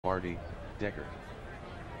Marty, Decker.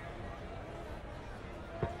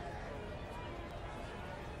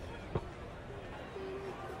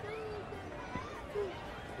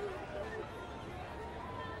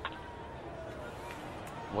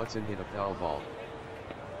 Watson hit a foul ball.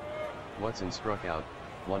 Watson struck out,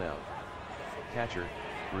 1 out. Catcher,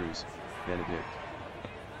 Bruce, Benedict.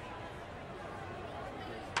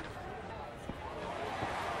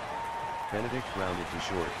 Benedict grounded to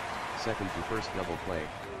short, second to first double play,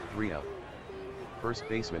 3 out. First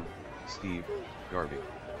baseman, Steve, Garvey.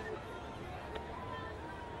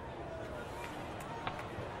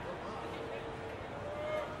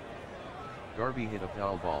 Garvey hit a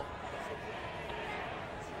foul ball.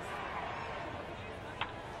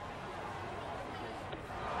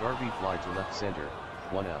 Garvey fly to left center,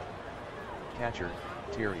 1 out. Catcher,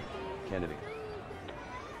 Terry, Kennedy.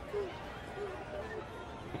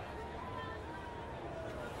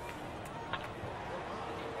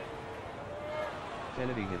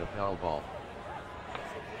 Kennedy hit a foul ball.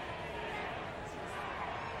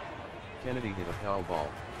 Kennedy hit a foul ball.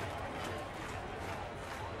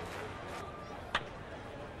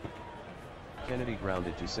 Kennedy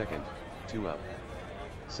grounded to second, 2 out.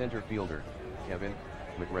 Center fielder, Kevin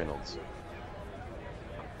McReynolds.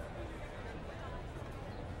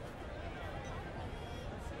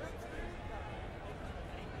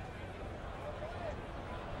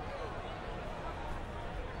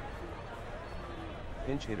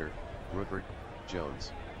 Pinch hitter, Rupert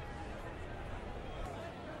Jones.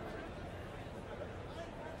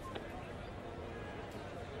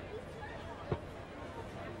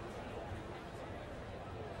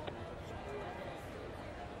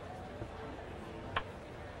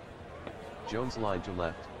 Jones line to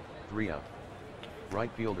left, 3 out.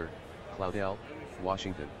 Right fielder, Claudel,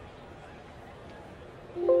 Washington.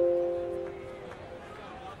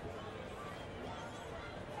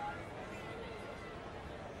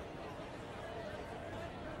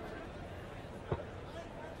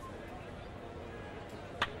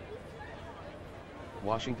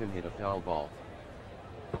 Washington hit a foul ball.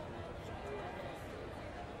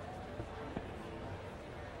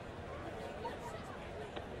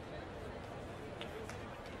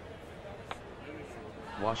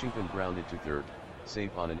 Washington grounded to third,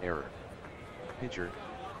 safe on an error. Pitcher,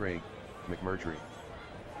 Craig McMurtry.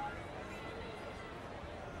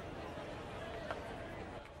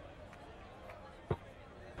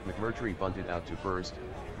 McMurtry bunted out to first,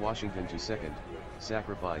 Washington to second,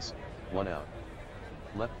 sacrifice, 1 out.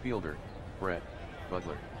 Left fielder, Brett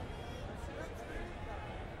Butler.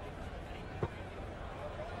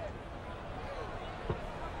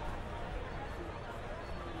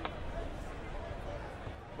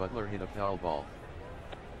 Butler hit a foul ball.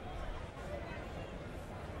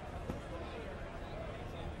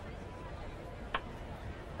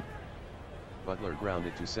 Butler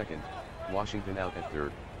grounded to second, Washington out at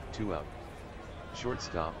third, 2 out.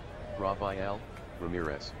 Shortstop, Rafael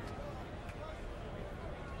Ramirez.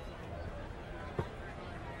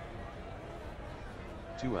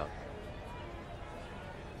 Two out.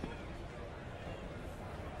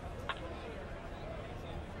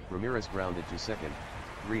 Ramirez grounded to second,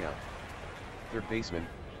 3 out. Third baseman,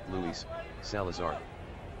 Luis Salazar.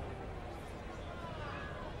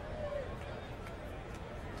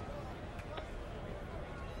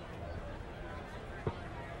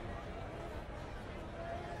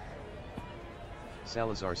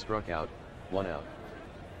 Salazar struck out, 1 out.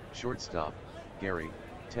 Shortstop, Gary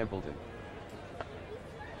Templeton.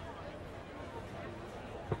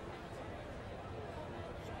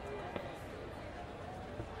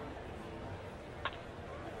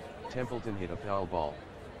 Templeton hit a foul ball.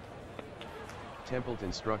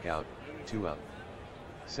 Templeton struck out, 2 out.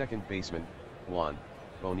 Second baseman, Juan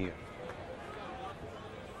Bonilla.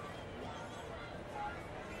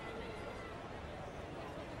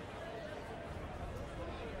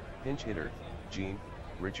 Pinch hitter, Gene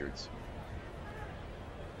Richards.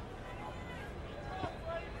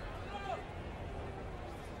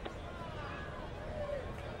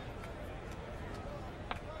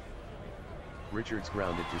 Richards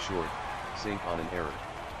grounded to short, safe on an error.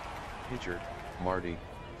 Pitcher, Marty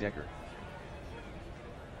Decker.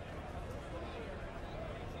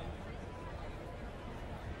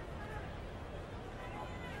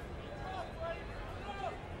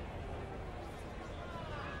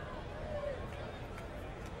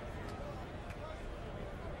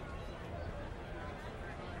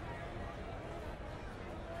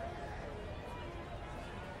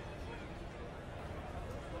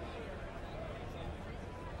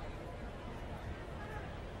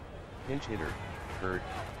 Pinch hitter, Kurt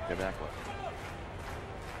Cavacqua.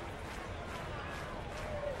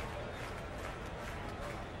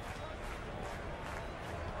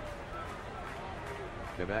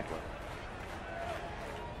 Bevacqua.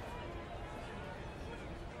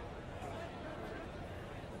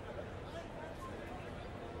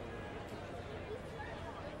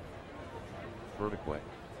 Vervaque.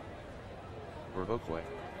 Vervoque.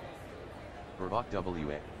 Vervoc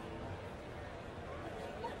WA.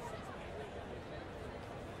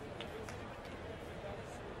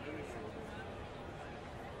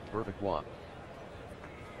 Vervaqua.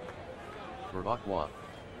 Vervaqua.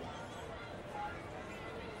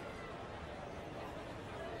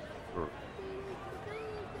 Ver.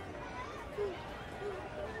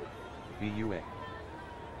 BUA.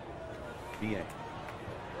 BA.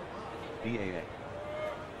 BAA.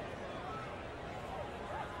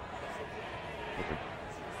 Open.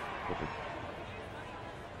 Open.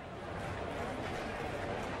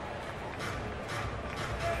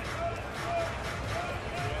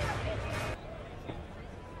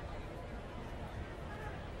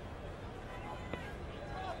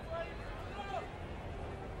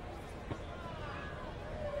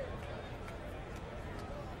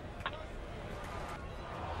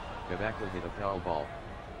 Bevacqua hit a foul ball.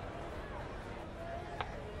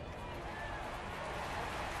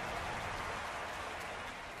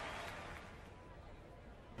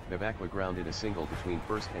 Bevacqua grounded a single between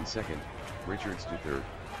first and second, Richards to third.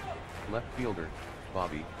 Left fielder,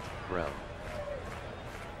 Bobby Brown.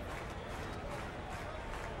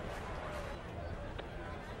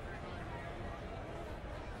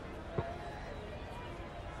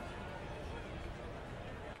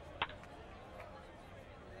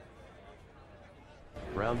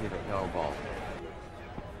 Brown hit a foul ball.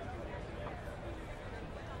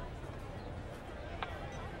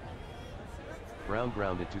 Brown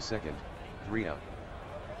grounded to second, 3 out.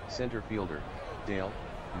 Center fielder, Dale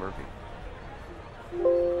Murphy.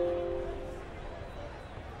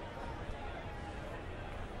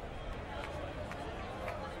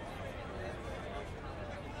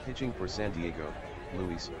 Pitching for San Diego,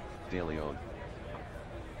 Luis De Leon.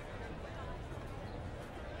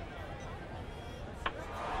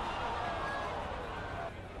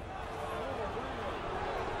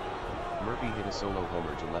 Murphy hit a solo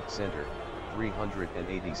homer to left center,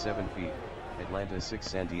 387 feet, Atlanta 6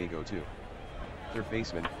 San Diego 2. Third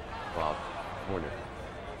baseman, Bob Horner.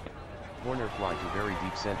 Horner fly to very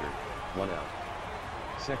deep center, 1 out.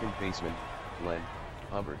 Second baseman, Glenn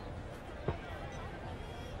Hubbard.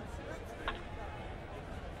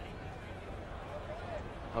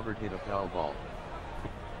 Hubbard hit a foul ball.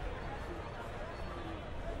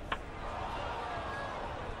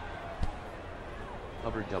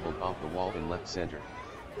 Hubbard doubled off the wall in left center.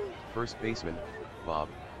 First baseman, Bob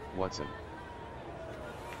Watson.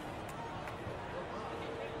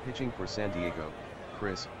 Pitching for San Diego,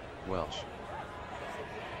 Chris Welsh.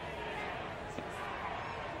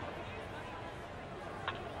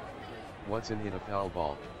 Watson hit a foul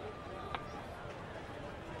ball.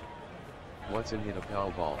 Watson hit a foul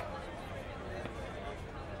ball.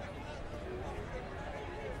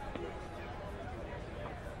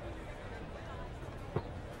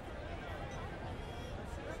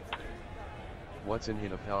 Watson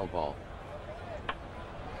hit a foul ball.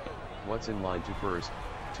 Watson lined to first,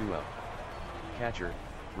 2 out. Catcher,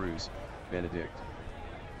 Bruce Benedict.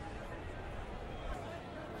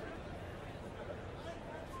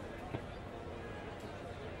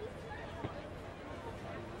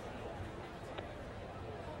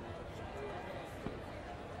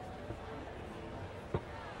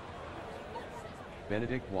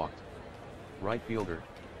 Benedict walked. Right fielder,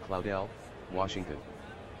 Claudel Washington.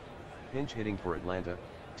 Pinch hitting for Atlanta,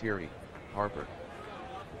 Terry Harper.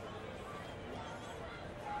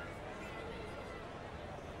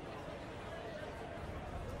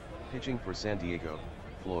 Pitching for San Diego,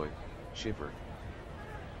 Floyd Schiffer.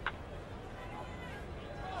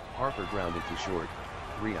 Harper grounded to short,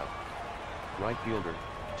 3 out. Right fielder,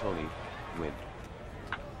 Tony Wynn.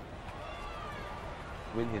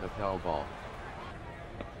 Wynn hit a foul ball.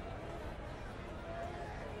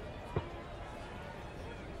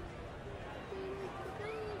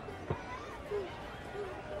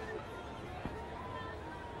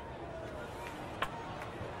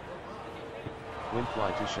 Wynn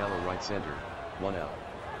fly to shallow right center, 1 out.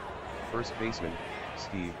 First baseman,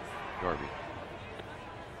 Steve Garvey.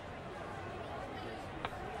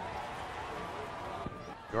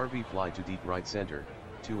 Garvey fly to deep right center,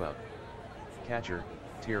 2 out. Catcher,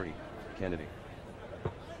 Terry Kennedy.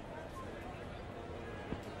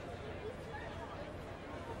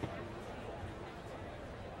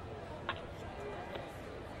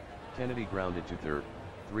 Kennedy grounded to third,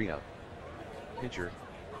 3 out. Pitcher,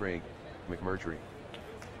 Craig McMurtry.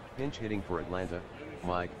 Pinch hitting for Atlanta,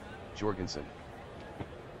 Mike Jorgensen.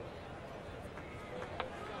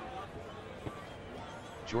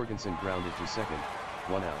 Jorgensen grounded to second,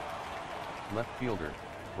 1 out. Left fielder,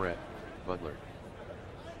 Brett Butler.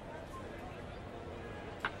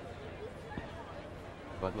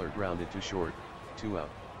 Butler grounded to short, 2 out.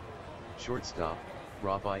 Shortstop,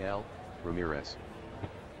 Rafael Ramirez.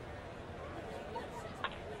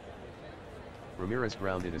 Ramirez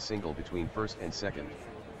grounded a single between first and second.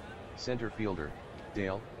 Center fielder,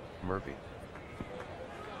 Dale Murphy.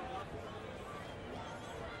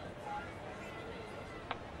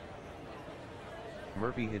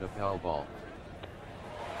 Murphy hit a foul ball.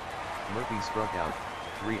 Murphy struck out,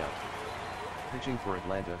 3 out. Pitching for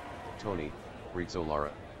Atlanta, Tony Rizzolara.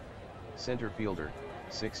 Center fielder,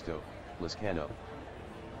 Sixto Lascano.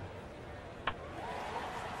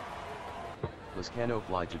 Lascano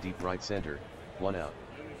fly to deep right center, 1 out.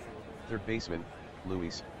 Third baseman,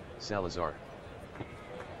 Luis Salazar.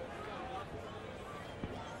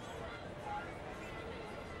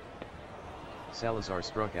 Salazar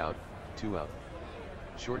struck out, 2 out.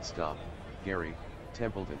 Shortstop, Gary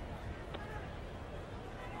Templeton.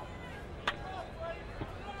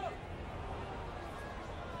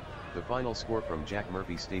 The final score from Jack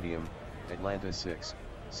Murphy Stadium, Atlanta 6,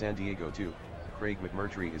 San Diego 2, Craig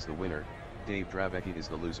McMurtry is the winner, Dave Dravecki is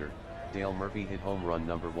the loser. Dale Murphy hit home run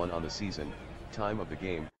number 1 on the season. Time of the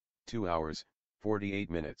game, 2 hours,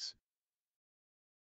 48 minutes.